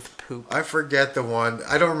do with poop. I forget the one.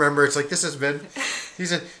 I don't remember. It's like, this has been...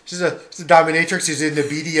 She's a dominatrix. She's into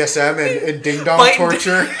BDSM and ding-dong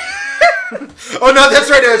torture. Oh, no, that's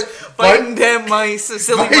right. It was Biting them mice,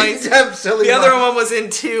 silly mice. The other one was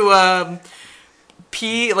into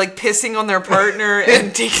pissing on their partner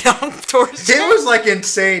and taking on torso. It was like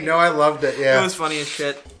insane. No, I loved it. Yeah, it was funny as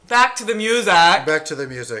shit. Back to the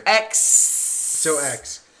music. X. So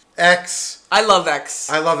X. I love X.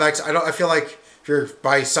 I feel like if you're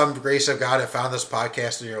by some grace of God have found this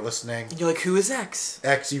podcast and you're listening, you're like, who is X?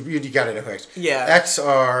 X. You gotta know who X. Yeah. X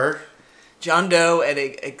are John Doe and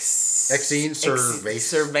Exene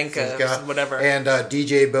Cervenka, whatever, and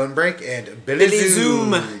DJ Bonebreak and Billy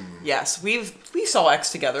Zoom. Yes, we saw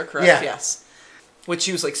X together, correct? Yeah. Yes. Which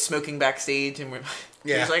she was like smoking backstage, and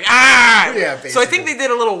he was like, ah. Yeah. Basically. So I think they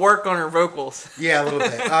did a little work on her vocals. Yeah, a little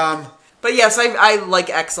bit. But yes, I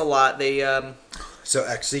like X a lot. They So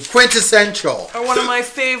X, the quintessential, are one of my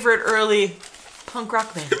favorite early punk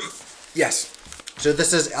rock bands. Yes. So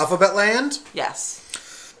this is Alphabet Land. Yes.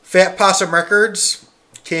 Fat Possum Records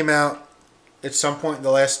came out at some point in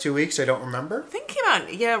the last 2 weeks. I don't remember. I think it came out,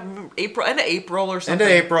 end of April or something.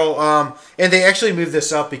 End of April. And they actually moved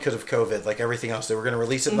this up because of COVID, like everything else. They were going to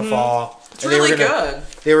release it in the fall. It's really good.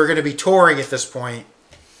 They were going to be touring at this point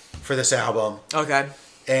for this album. Okay.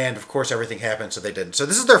 And, of course, everything happened, so they didn't. So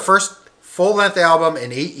this is their first full-length album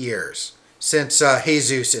in 8 years, since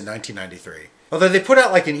Jesus in 1993. Although they put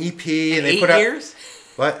out, like, an EP. And they put out... 8 years?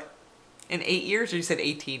 What? In 8 years, or you said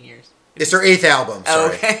 18 years? It's their 8th album,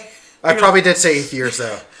 sorry. Oh, okay. I probably did say 8 years,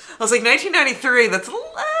 though. I was like, 1993, that's... Nah.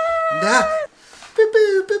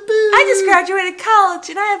 I just graduated college,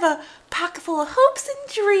 and I have a pocket full of hopes and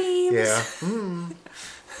dreams. Yeah.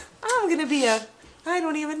 I'm going to be I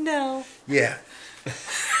don't even know. Yeah.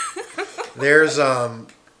 There's, all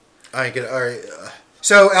right.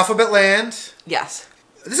 So, Alphabet Land. Yes.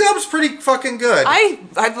 This album's pretty fucking good. I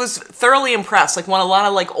was thoroughly impressed. Like, when a lot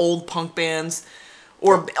of, like, old punk bands,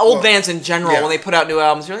 or old bands in general, when they put out new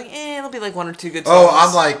albums, you're like, it'll be, like, one or two good songs. Oh,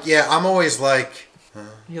 I'm like, I'm always like...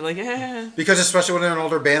 You're like, Because especially when they're an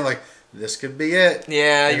older band, like, this could be it.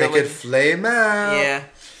 Yeah. And they could flame out. Yeah.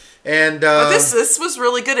 And but this was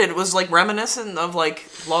really good. It was like reminiscent of like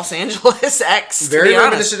Los Angeles X. Very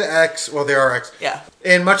reminiscent of X. Well, they are X. Yeah.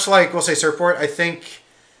 And much like we'll say Surfport, I think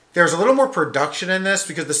there's a little more production in this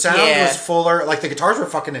because the sound was fuller. Like the guitars were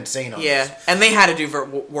fucking insane on this. Yeah, and they had to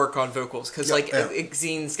do work on vocals because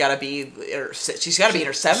Exene's got to be, she's got to be in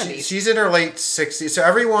her 70s. She's in her late 60s. So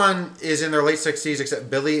everyone is in their late 60s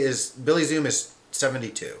except Billy Zoom is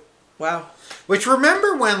 72. Wow. Which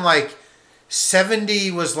remember when like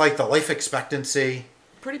 70 was like the life expectancy.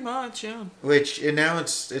 Pretty much, yeah. And now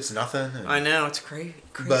it's nothing. I know, it's cray,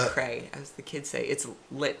 as the kids say. It's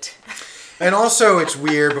lit. And also, it's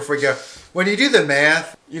weird before you go, when you do the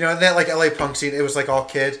math, that like LA punk scene, it was like all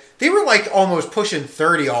kids. They were like almost pushing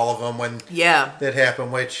 30, all of them, when that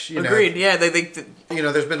happened, which, Agreed, yeah. They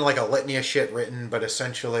there's been like a litany of shit written, but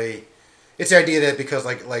essentially... It's the idea that because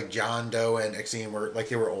like John Doe and Exene were like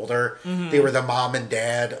they were older, they were the mom and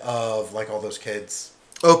dad of like all those kids.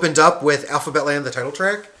 Opened up with Alphabet Land, the title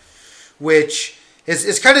track, which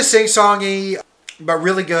is kind of sing-songy, but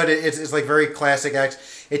really good. It's like very classic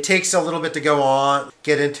X. It takes a little bit to go on,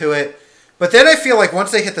 get into it, but then I feel like once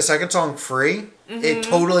they hit the second song, Free, it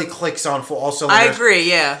totally clicks on full all cylinders. I agree,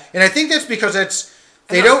 yeah. And I think that's because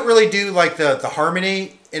they don't really do like the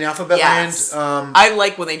harmony in Alphabet Land. I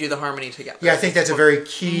like when they do the harmony together. Yeah, I think that's a very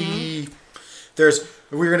key. We're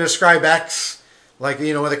going to describe X, like,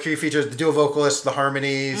 one of the key features, the dual vocalists, the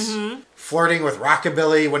harmonies, flirting with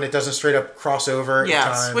rockabilly when it doesn't straight up cross over.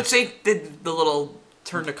 Yes, which they did the little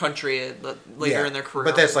turn to country later in their career.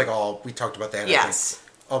 But that's like all, we talked about that. Yes. I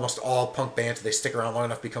think. Almost all punk bands, they stick around long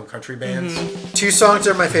enough to become country bands. 2 songs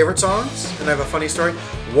are my favorite songs, and I have a funny story.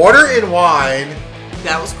 Water and Wine.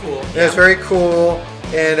 That was cool. That's very cool.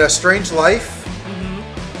 And A Strange Life,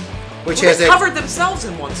 which they covered themselves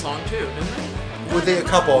in one song too, didn't they? With a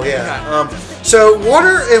couple, yeah. Okay. So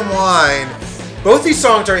Water and Wine, both these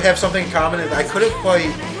songs have something in common, and I couldn't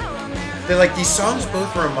quite. These songs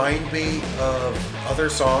both remind me of other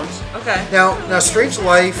songs. Okay. Now, Strange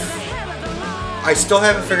Life, I still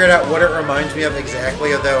haven't figured out what it reminds me of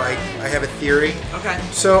exactly, although I have a theory. Okay.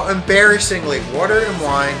 So embarrassingly, Water and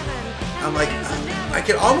Wine, I'm like, I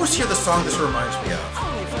can almost hear the song this reminds me of.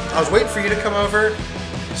 I was waiting for you to come over,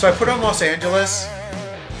 so I put on Los Angeles,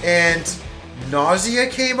 and Nausea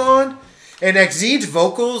came on, and Exene's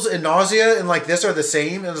vocals and Nausea and like this are the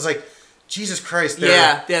same, and I was like, Jesus Christ.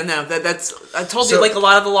 That's I told you, like a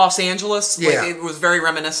lot of the Los Angeles, it was very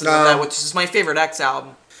reminiscent of that, which is my favorite X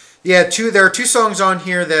album. Yeah, there are 2 songs on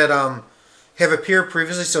here that have appeared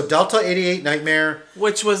previously. So Delta 88 Nightmare,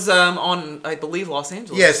 which was on, I believe, Los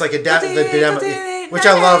Angeles. Yeah, it's like a demo. which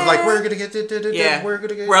I love. Like we're gonna get, yeah. we're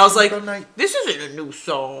gonna get. Where I was like, this isn't a new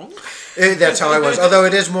song. That's how I was. Although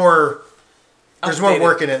it is more, there's Updated. more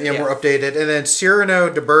work in it. Yeah, more updated. And then Cyrano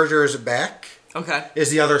de Berger's Back. Okay. Is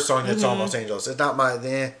the other song that's on Los Angeles. It's not my.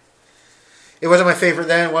 It wasn't my favorite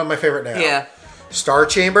then. One of my favorite now. Yeah. Star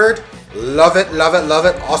Chambered. Love it. Love it. Love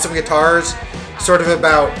it. Awesome guitars. Sort of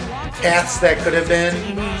about paths that could have been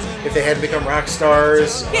if they hadn't become rock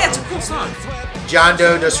stars. Yeah, it's a cool song. John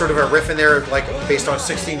Doe does sort of a riff in there, like based on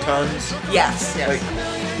 16 Tons. Yes. Like,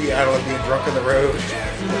 I don't know, being drunk on the road.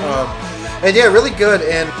 And yeah, really good.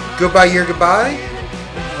 And Goodbye Year Goodbye,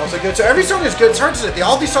 also good. So every song is good. It's hard to say.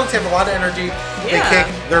 All these songs have a lot of energy. Yeah. They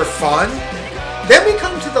kick. They're fun. Then we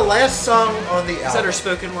come to the last song on the album. Is that her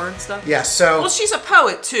spoken word stuff? Yeah. So. Well, she's a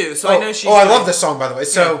poet too, so I know she's. I love this song, by the way.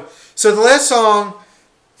 So the last song.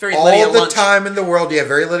 Very all Lydia the Lunch. time in the world, yeah,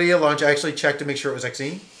 very Lydia Lunch. I actually checked to make sure it was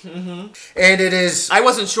Exene. Mm-hmm. And it is. I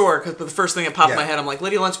wasn't sure because the first thing that popped in my head, I'm like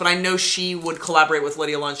Lydia Lunch, but I know she would collaborate with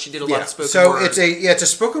Lydia Lunch. She did a lot of spoken word. So it's a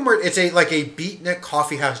spoken word. It's like a beatnik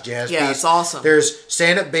coffeehouse jazz. Yeah, piece. it's awesome. There's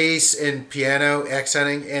stand-up bass and piano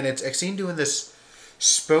accenting, and it's Exene doing this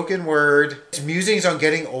spoken word. It's musings on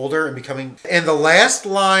getting older and becoming. And the last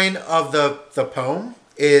line of the poem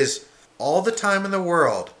is, "All the time in the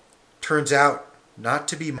world turns out not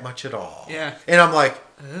to be much at all." Yeah. And I'm like,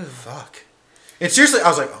 fuck. And seriously, I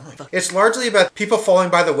was like, oh my God. It's largely about people falling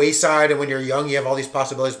by the wayside, and when you're young, you have all these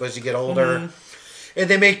possibilities, but as you get older. And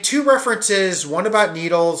they make two references, one about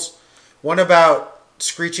needles, one about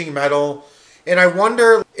screeching metal. And I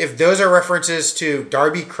wonder if those are references to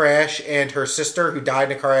Darby Crash and her sister who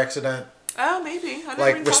died in a car accident. Oh, maybe. I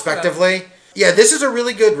Like, respectively. Yeah, this is a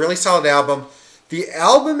really good, really solid album. The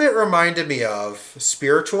album it reminded me of,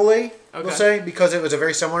 spiritually, we'll say, because it was a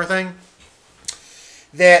very similar thing.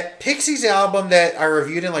 That Pixies album that I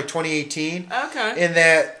reviewed in like 2018. Okay. In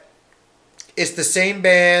that it's the same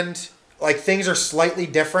band, like things are slightly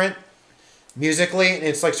different musically, and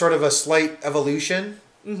it's like sort of a slight evolution.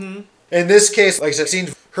 Mm-hmm. In this case, like I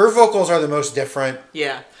said, her vocals are the most different.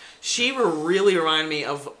 Yeah. She really reminded me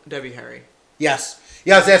of Debbie Harry. Yes.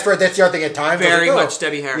 Yes, that's right. That's the other thing at times. Very like, much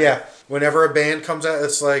Debbie Harry. Yeah. Whenever a band comes out,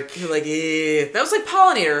 it's like... You're like, eh. That was like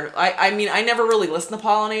Pollinator. I mean, I never really listened to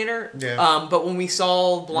Pollinator. Yeah. But when we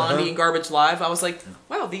saw Blondie and Garbage Live, I was like,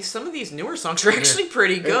 wow, some of these newer songs are actually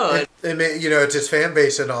pretty good. It's his fan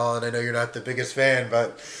base and all, and I know you're not the biggest fan,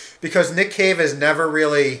 but... Because Nick Cave has never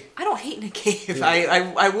really... I don't hate Nick Cave.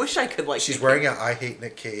 Yeah. I wish I could like... She's wearing a I Hate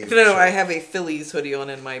Nick Cave. No, I have a Phillies hoodie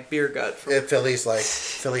on in my beer gut. Philly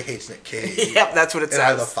hates Nick Cave. Yep, that's what it says. And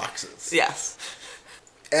I love foxes. Yes.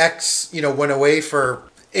 X, went away for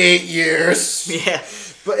 8 years. Yeah.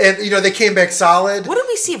 But they came back solid. What did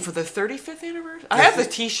we see him for the 35th anniversary? I have the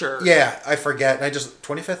T-shirt. Yeah, I forget. And I just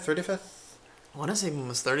 25th, 35th. I want to say it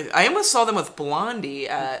was 30. I almost saw them with Blondie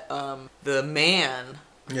at the Man.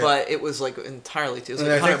 Yeah. But it was like entirely too. And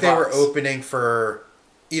I think they were opening for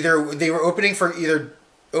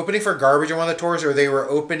Garbage on one of the tours, or they were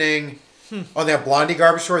opening on that Blondie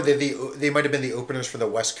Garbage tour. They might have been the openers for the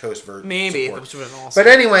West Coast version. Maybe, which would have been awesome. But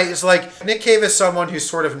anyway, it's like Nick Cave is someone who's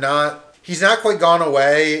sort of not. He's not quite gone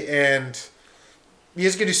away, and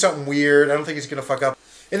he's gonna do something weird. I don't think he's gonna fuck up.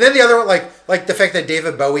 And then the other one, like the fact that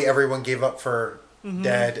David Bowie, everyone gave up for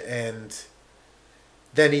dead, and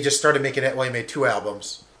then he just started making it. Well, he made 2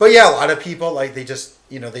 albums. But yeah, a lot of people, like, they just,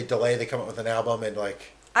 they delay, they come up with an album, and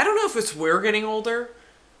like... I don't know if it's we're getting older,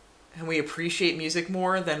 and we appreciate music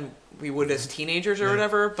more than we would as teenagers or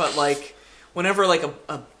whatever, but like, whenever like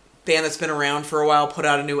a band that's been around for a while put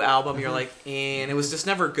out a new album, you're like, and it was just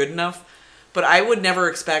never good enough. But I would never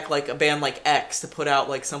expect like a band like X to put out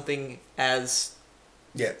like something as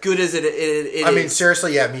good as it is. I mean,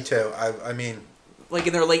 seriously, yeah, me too. I mean... Like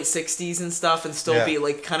in their late 60s and stuff, and still be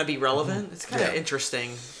like kind of be relevant. It's kind of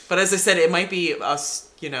interesting. But as I said, it might be us,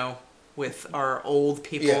 with our old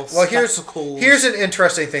people. Yeah. Well, here's an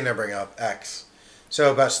interesting thing to bring up. X. So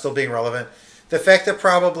about still being relevant, the fact that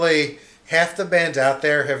probably half the bands out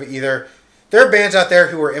there have either there are bands out there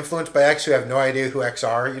who were influenced by X who have no idea who X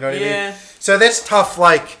are. You know what I mean? So that's tough.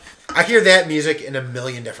 Like I hear that music in a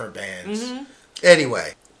million different bands. Mm-hmm.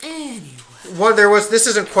 Anyway. This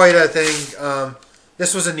isn't quite a thing.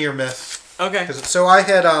 This was a near miss. Okay. So I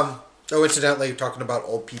had, incidentally, talking about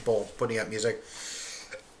old people putting out music,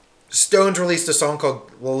 Stones released a song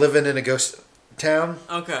called Living in a Ghost Town.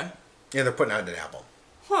 Okay. Yeah, they're putting out an album.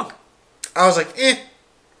 Huh. I was like, eh.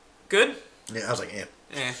 Good? Yeah, I was like, eh.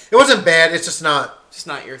 It wasn't bad, it's just not... Just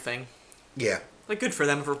not your thing. Yeah. Like, good for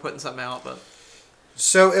them for putting something out, but...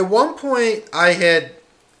 So, at one point, I had...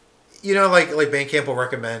 like Bandcamp will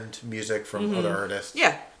recommend music from other artists.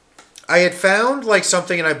 Yeah. I had found like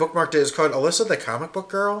something and I bookmarked it. It's called Alyssa the Comic Book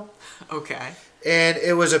Girl. Okay. And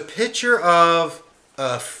it was a picture of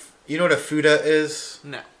you know what a fuda is?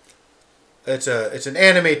 No. It's an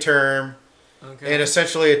anime term. Okay. And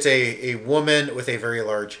essentially it's a woman with a very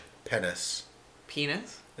large penis.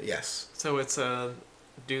 Penis? Yes. So it's a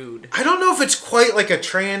dude. I don't know if it's quite like a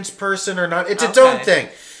trans person or not. It's its own thing.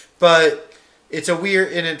 But it's a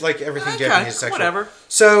weird, and it like everything Japanese is sexual. Whatever.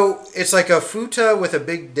 So it's like a futa with a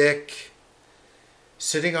big dick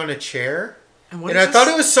sitting on a chair. And I thought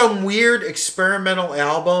it was some weird experimental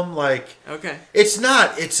album. Like, okay. It's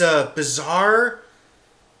not. It's a bizarre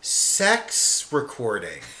sex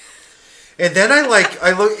recording. And then I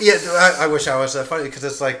look. Yeah, I wish I was that funny because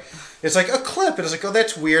it's like a clip, and it's like, oh,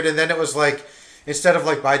 that's weird. And then it was like, instead of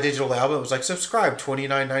like buy digital album, it was like subscribe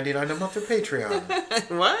 $29.99 a month to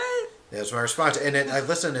Patreon. What? That's my response. And then I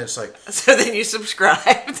listened, and it's like, so then you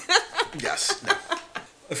subscribed. Yes. No.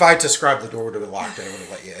 If I had subscribed, the door would have been locked and I would have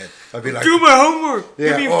let you in. I'd be like, do my homework.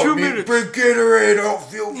 Yeah, give me 2 minutes. Bring Gatorade. I'll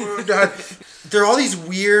feel good. There are all these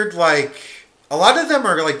weird, like, a lot of them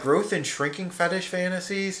are like growth and shrinking fetish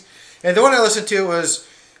fantasies. And the one I listened to was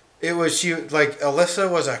she, like, Alyssa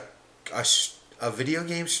was a video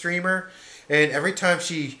game streamer. And every time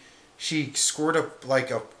she scored a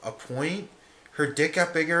point, her dick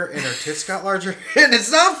got bigger and her tits got larger, and it's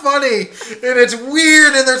not funny, and it's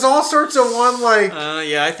weird, and there's all sorts of one like.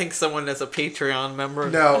 Yeah, I think someone is a Patreon member.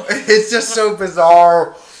 No, it's just so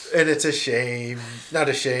bizarre, and it's a shame. Not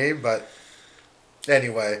a shame, but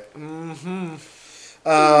anyway.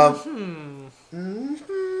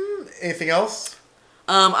 Anything else?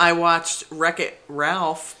 I watched Wreck-It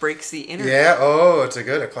Ralph Breaks the Internet. Yeah. Oh, it's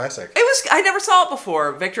a classic. I never saw it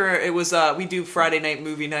before. Victor, it was, we do Friday night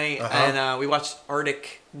movie night, and we watched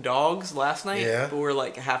Arctic Dogs last night. Yeah. But we're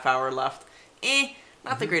like a half hour left.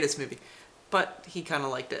 Not the greatest movie. But he kind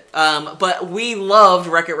of liked it. But we loved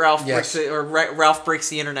Wreck-It Ralph, Ralph Breaks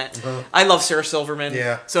the Internet. I love Sarah Silverman.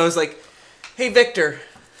 Yeah. So I was like, hey, Victor,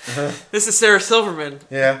 this is Sarah Silverman.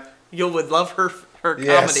 Yeah. You would love her comedy.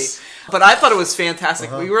 Yes. But I thought it was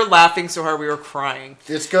fantastic. We were laughing so hard we were crying.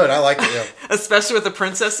 It's good. I like it, yeah. Especially with the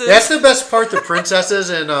princesses. That's the best part, the princesses,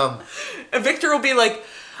 and And Victor will be like,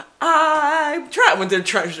 I'm trying, when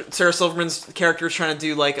Sarah Silverman's character is trying to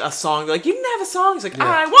do like a song, like, you didn't have a song. He's like,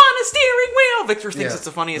 I want a steering wheel. Victor thinks it's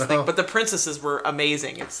the funniest thing. But the princesses were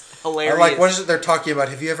amazing. It's hilarious. I like, what is it they're talking about?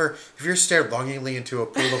 Have you ever stared longingly into a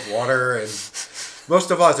pool of water? And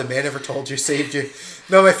most of all, has a man ever told you, saved you?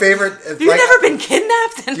 No, my favorite. You've never been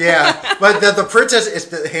kidnapped? Yeah, but the princess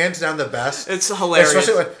is hands down the best. It's hilarious.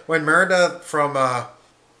 Especially when Merida from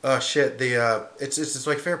it's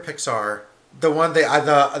like fair Pixar. The one the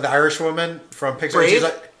Irish woman from Pixar. Brave? She's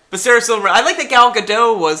like, but Sarah Silverman. I like that Gal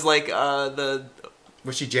Gadot was like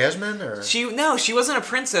Was she Jasmine or? She wasn't a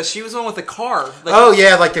princess. She was the one with the car.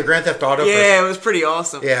 Like, like the Grand Theft Auto. Yeah, it was pretty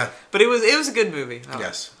awesome. Yeah, but it was a good movie.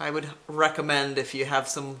 Yes, I would recommend if you have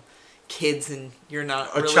some kids and you're not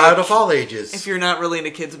a child of all ages. If you're not really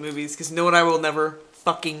into kids movies, because you know what I will never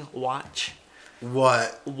fucking watch.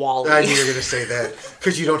 What? WALL-E. I knew you were gonna say that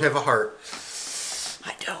because you don't have a heart.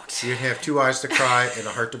 I don't. You have 2 eyes to cry and a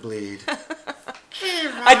heart to bleed.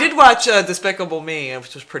 I did watch Despicable Me,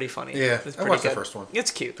 which was pretty funny. Yeah, I watched good. the first one.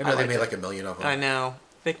 It's cute. I know they made like 1 million of them. I know.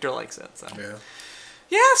 Victor likes it. So. Yeah.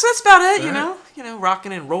 Yeah, so that's about it. You know,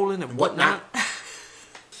 rocking and rolling and whatnot.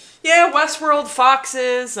 Yeah, Westworld,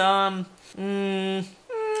 Foxes.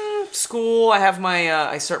 School. I have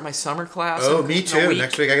I start my summer class. Oh, me too.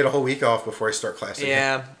 Next week I get a whole week off before I start class again.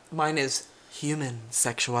 Yeah, mine is human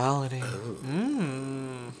sexuality.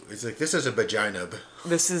 Oh. It's like, this is a vagina.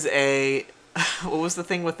 This is a... What was the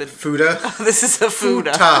thing with the... Fuda? This is a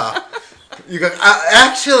fuda. You go,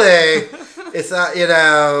 actually, it's not,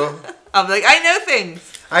 I'm like, I know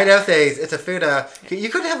things. I know things. It's a fuda. You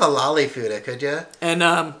could have a lolly fuda, could you? And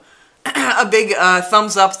a big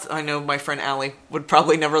thumbs up. I know my friend Allie would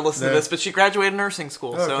probably never listen to this, but she graduated nursing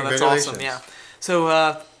school, so that's awesome. Yeah.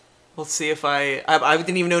 So we'll see if I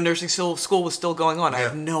didn't even know nursing school was still going on. I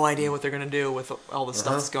have no idea what they're going to do with all the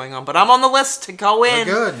stuff that's going on. But I'm on the list to go in.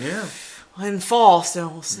 Oh, good, yeah. In fall, so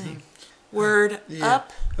we'll see. Word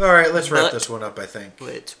up. All right, let's wrap this one up, I think.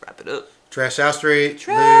 Let's wrap it up. Trash South Street.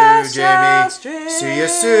 Trash Jamie. Street. See you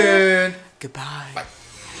soon. Goodbye. Bye.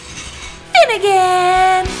 Finnegan.